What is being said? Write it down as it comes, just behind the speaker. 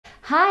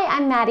Hi,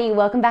 I'm Maddie.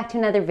 Welcome back to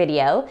another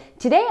video.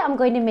 Today I'm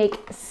going to make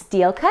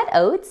steel cut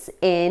oats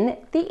in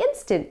the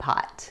Instant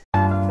Pot.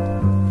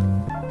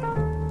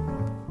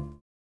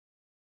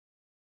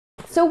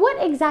 So what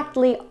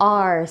exactly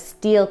are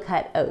steel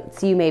cut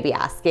oats, you may be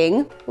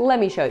asking? Let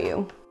me show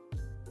you.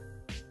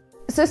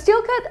 So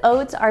steel cut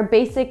oats are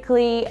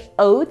basically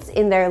oats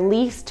in their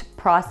least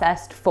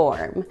processed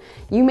form.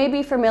 You may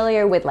be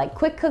familiar with like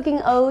quick cooking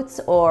oats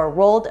or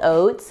rolled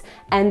oats,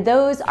 and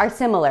those are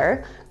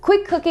similar.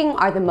 Quick cooking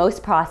are the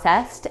most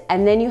processed,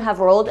 and then you have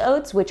rolled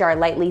oats, which are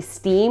lightly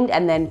steamed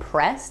and then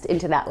pressed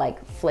into that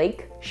like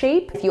flake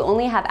shape. If you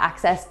only have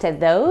access to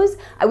those,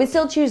 I would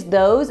still choose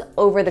those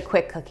over the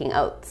quick cooking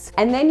oats.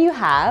 And then you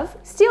have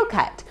steel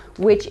cut,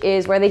 which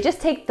is where they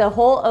just take the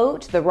whole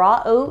oat, the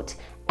raw oat,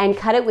 and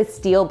cut it with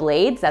steel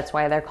blades. That's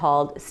why they're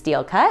called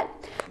steel cut.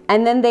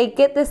 And then they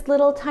get this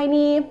little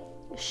tiny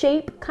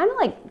shape, kind of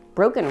like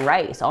broken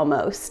rice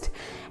almost.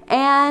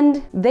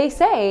 And they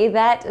say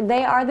that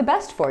they are the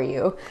best for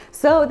you.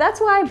 So that's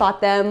why I bought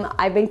them.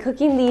 I've been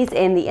cooking these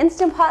in the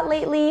Instant Pot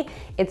lately.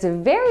 It's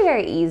very,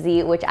 very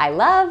easy, which I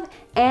love,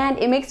 and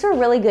it makes for a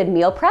really good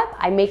meal prep.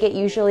 I make it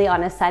usually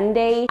on a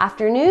Sunday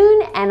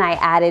afternoon, and I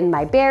add in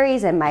my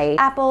berries and my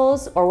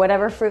apples or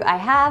whatever fruit I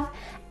have,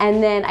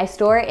 and then I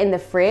store it in the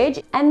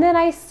fridge, and then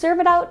I serve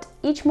it out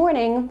each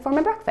morning for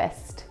my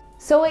breakfast.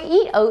 So I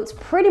eat oats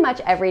pretty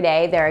much every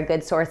day. They're a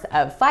good source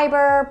of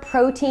fiber,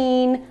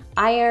 protein,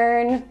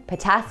 iron,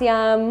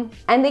 potassium,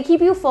 and they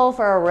keep you full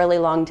for a really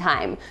long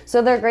time.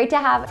 So they're great to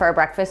have for a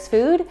breakfast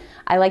food.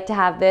 I like to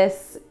have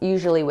this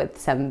usually with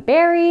some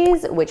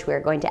berries, which we're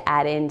going to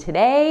add in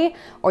today,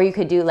 or you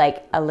could do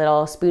like a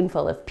little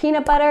spoonful of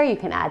peanut butter. You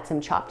can add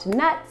some chopped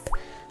nuts.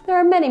 There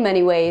are many,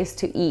 many ways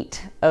to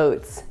eat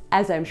oats,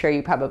 as I'm sure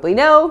you probably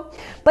know.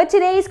 But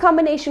today's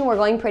combination, we're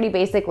going pretty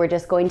basic. We're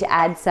just going to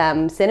add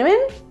some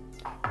cinnamon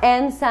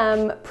and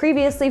some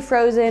previously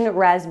frozen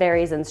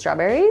raspberries and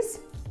strawberries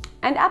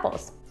and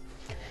apples.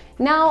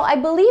 Now, I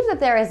believe that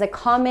there is a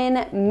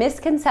common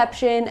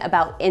misconception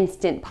about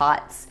Instant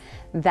Pots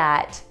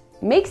that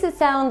makes it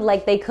sound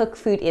like they cook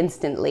food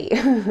instantly,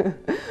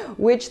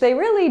 which they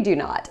really do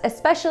not.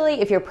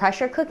 Especially if you're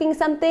pressure cooking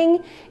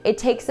something, it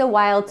takes a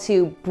while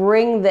to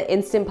bring the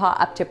Instant Pot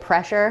up to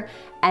pressure,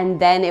 and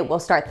then it will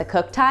start the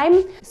cook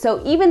time.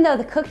 So even though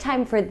the cook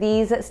time for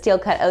these steel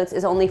cut oats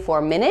is only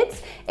 4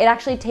 minutes, it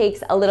actually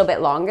takes a little bit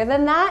longer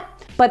than that.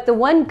 But the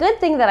one good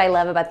thing that I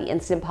love about the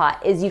Instant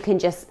Pot is you can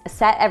just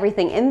set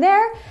everything in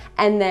there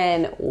and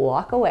then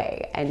walk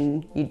away.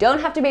 And you don't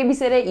have to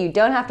babysit it, you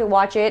don't have to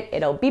watch it.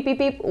 It'll beep, beep,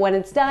 beep when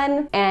it's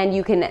done, and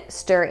you can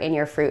stir in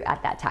your fruit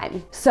at that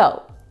time.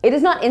 So it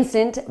is not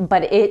instant,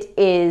 but it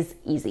is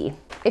easy.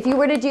 If you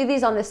were to do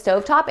these on the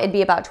stovetop, it'd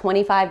be about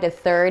 25 to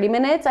 30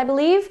 minutes, I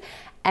believe.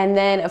 And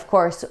then of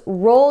course,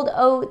 rolled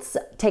oats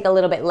take a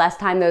little bit less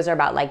time. Those are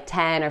about like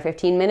 10 or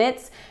 15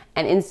 minutes.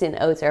 And instant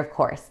oats are of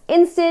course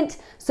instant.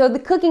 So the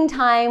cooking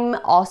time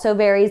also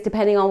varies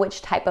depending on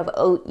which type of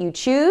oat you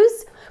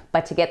choose.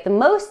 But to get the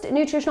most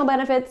nutritional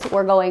benefits,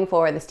 we're going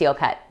for the steel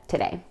cut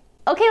today.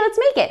 Okay, let's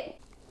make it.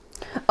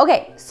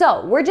 Okay,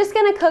 so we're just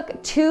gonna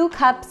cook 2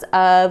 cups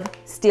of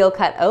steel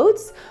cut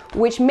oats,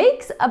 which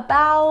makes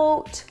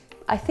about,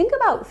 I think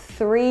about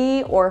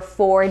 3 or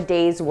 4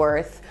 days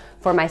worth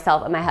for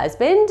myself and my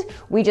husband.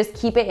 We just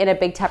keep it in a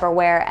big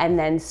Tupperware and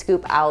then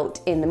scoop out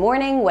in the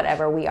morning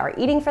whatever we are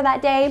eating for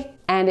that day.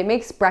 And it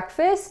makes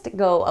breakfast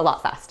go a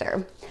lot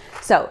faster.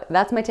 So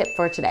that's my tip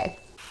for today.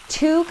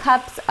 2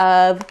 cups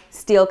of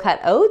steel cut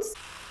oats.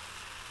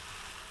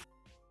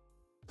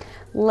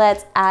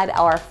 Let's add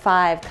our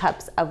 5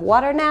 cups of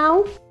water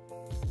now.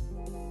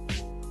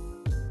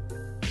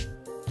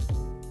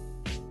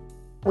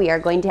 We are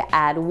going to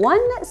add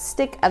 1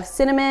 stick of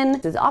cinnamon.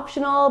 This is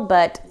optional,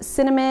 but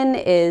cinnamon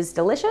is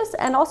delicious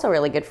and also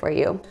really good for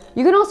you.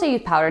 You can also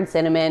use powdered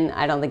cinnamon.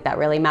 I don't think that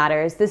really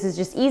matters. This is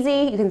just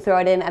easy. You can throw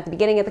it in at the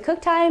beginning of the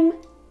cook time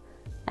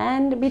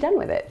and be done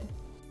with it.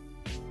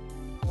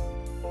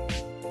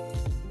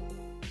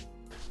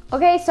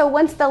 Okay, so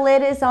once the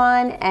lid is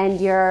on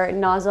and your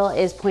nozzle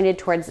is pointed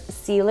towards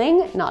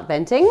sealing, not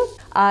venting,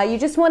 you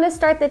just want to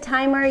start the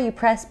timer. You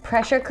press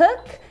pressure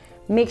cook.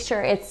 Make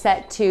sure it's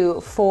set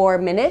to 4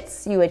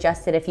 minutes. You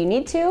adjust it if you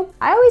need to.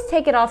 I always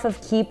take it off of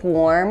keep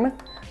warm,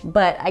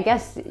 but I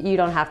guess you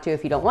don't have to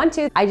if you don't want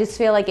to. I just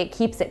feel like it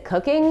keeps it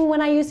cooking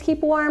when I use keep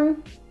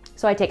warm,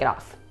 so I take it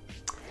off.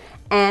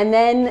 And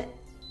then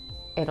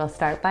it'll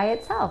start by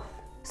itself.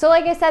 So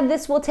like I said,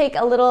 this will take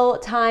a little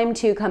time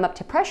to come up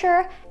to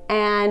pressure,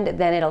 and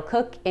then it'll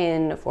cook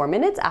in 4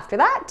 minutes after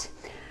that.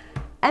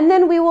 And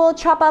then we will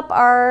chop up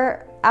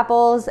our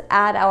apples,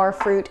 add our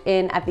fruit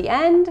in at the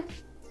end,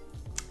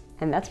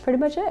 and that's pretty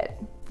much it.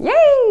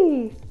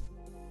 Yay!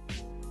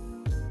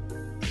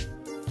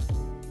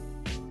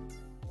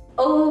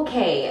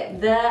 Okay,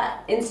 the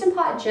Instant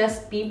Pot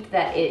just beeped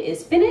that it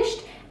is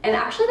finished, and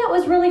actually that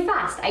was really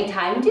fast. I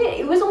timed it.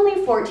 It was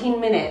only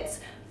 14 minutes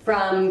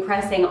from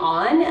pressing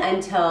on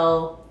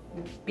until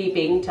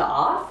beeping to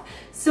off.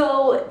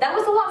 So that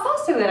was a lot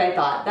faster than I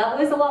thought. That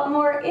was a lot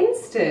more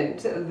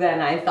instant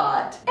than I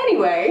thought.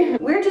 Anyway,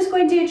 we're just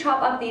going to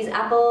chop up these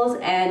apples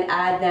and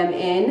add them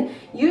in.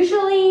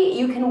 Usually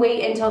you can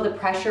wait until the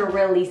pressure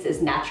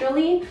releases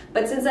naturally,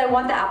 but since I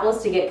want the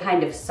apples to get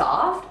kind of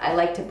soft, I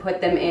like to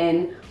put them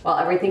in while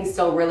everything's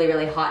still really,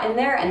 really hot in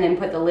there and then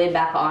put the lid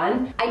back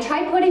on. I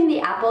tried putting the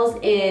apples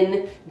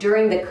in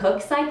during the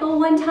cook cycle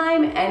one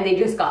time and they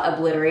just got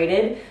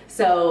obliterated.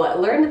 So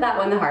learned that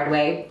one the hard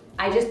way.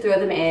 I just throw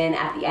them in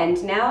at the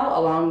end now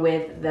along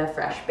with the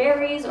fresh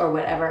berries or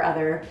whatever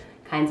other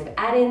kinds of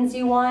add-ins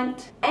you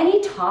want.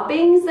 Any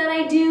toppings that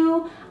I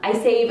do, I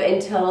save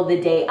until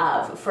the day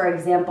of. For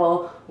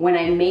example, when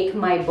I make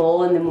my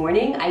bowl in the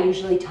morning, I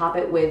usually top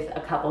it with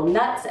a couple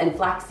nuts and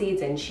flax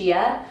seeds and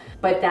chia.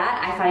 But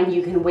that I find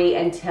you can wait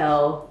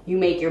until you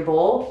make your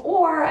bowl,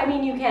 or I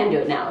mean, you can do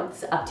it now,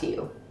 it's up to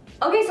you.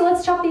 Okay, so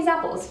let's chop these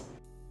apples.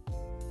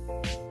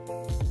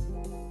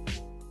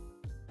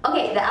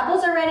 Okay, the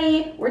apples are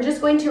ready. We're just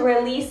going to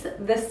release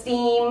the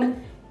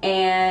steam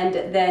and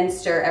then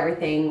stir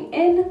everything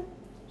in.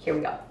 Here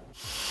we go.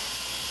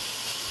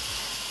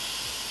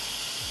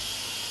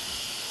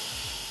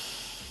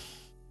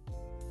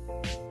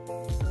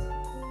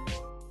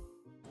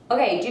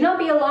 Okay, do not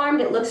be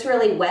alarmed, it looks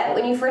really wet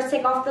when you first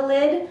take off the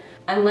lid,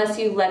 unless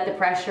you let the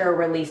pressure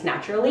release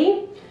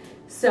naturally.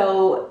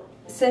 So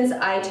since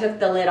I took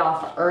the lid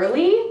off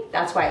early,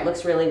 that's why it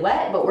looks really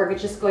wet, but we're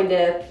just going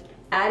to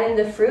add in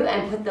the fruit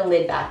and put the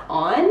lid back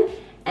on,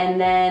 and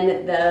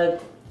then the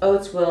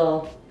oats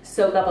will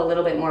soak up a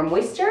little bit more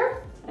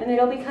moisture and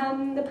it'll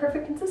become the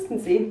perfect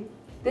consistency.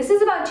 This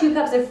is about 2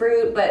 cups of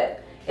fruit,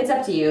 but it's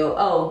up to you.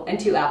 Oh, and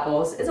 2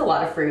 apples. It's a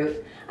lot of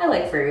fruit. I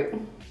like fruit.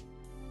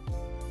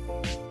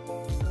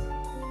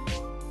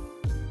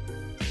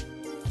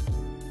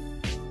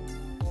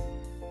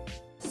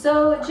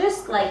 So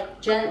just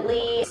like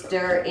gently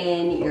stir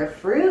in your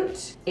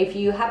fruit. If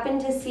you happen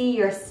to see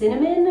your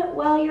cinnamon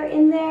while you're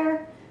in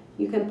there,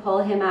 you can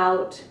pull him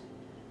out.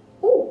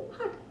 Ooh,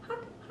 hot,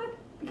 hot, hot.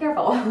 Be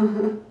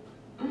careful.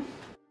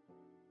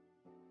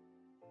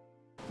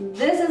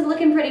 This is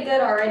looking pretty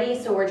good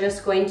already, so we're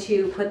just going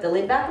to put the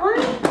lid back on.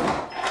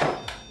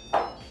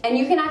 And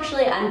you can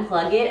actually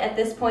unplug it at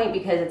this point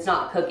because it's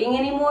not cooking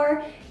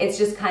anymore. It's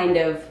just kind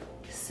of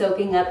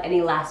soaking up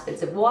any last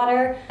bits of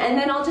water. And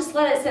then I'll just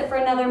let it sit for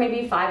another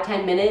maybe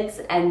 5-10 minutes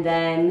and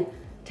then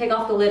take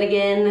off the lid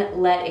again,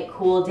 let it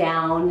cool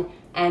down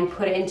and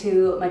put it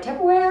into my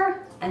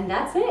Tupperware, and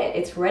that's it.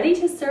 It's ready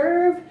to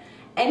serve.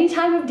 Any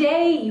time of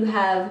day, you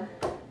have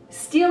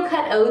steel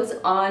cut oats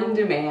on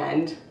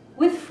demand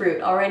with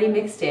fruit already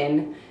mixed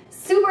in.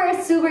 Super,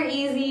 super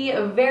easy,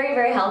 very,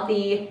 very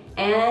healthy,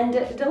 and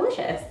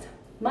delicious.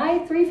 My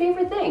 3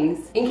 favorite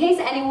things. In case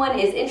anyone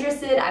is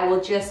interested, I will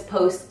just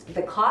post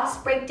the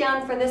cost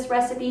breakdown for this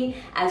recipe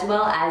as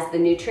well as the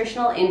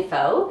nutritional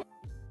info.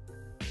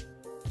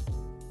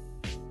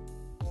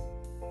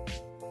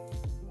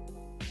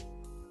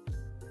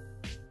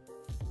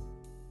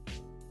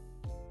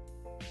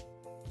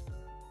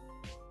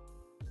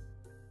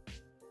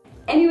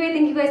 Anyway,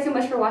 thank you guys so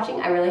much for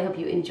watching. I really hope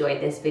you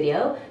enjoyed this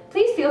video.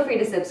 Please feel free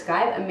to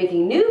subscribe. I'm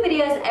making new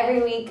videos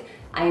every week.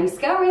 I am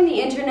scouring the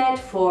internet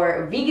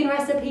for vegan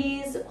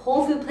recipes,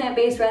 whole food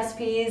plant-based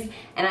recipes,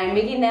 and I'm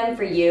making them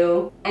for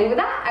you. And with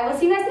that, I will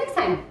see you guys next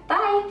time. Bye!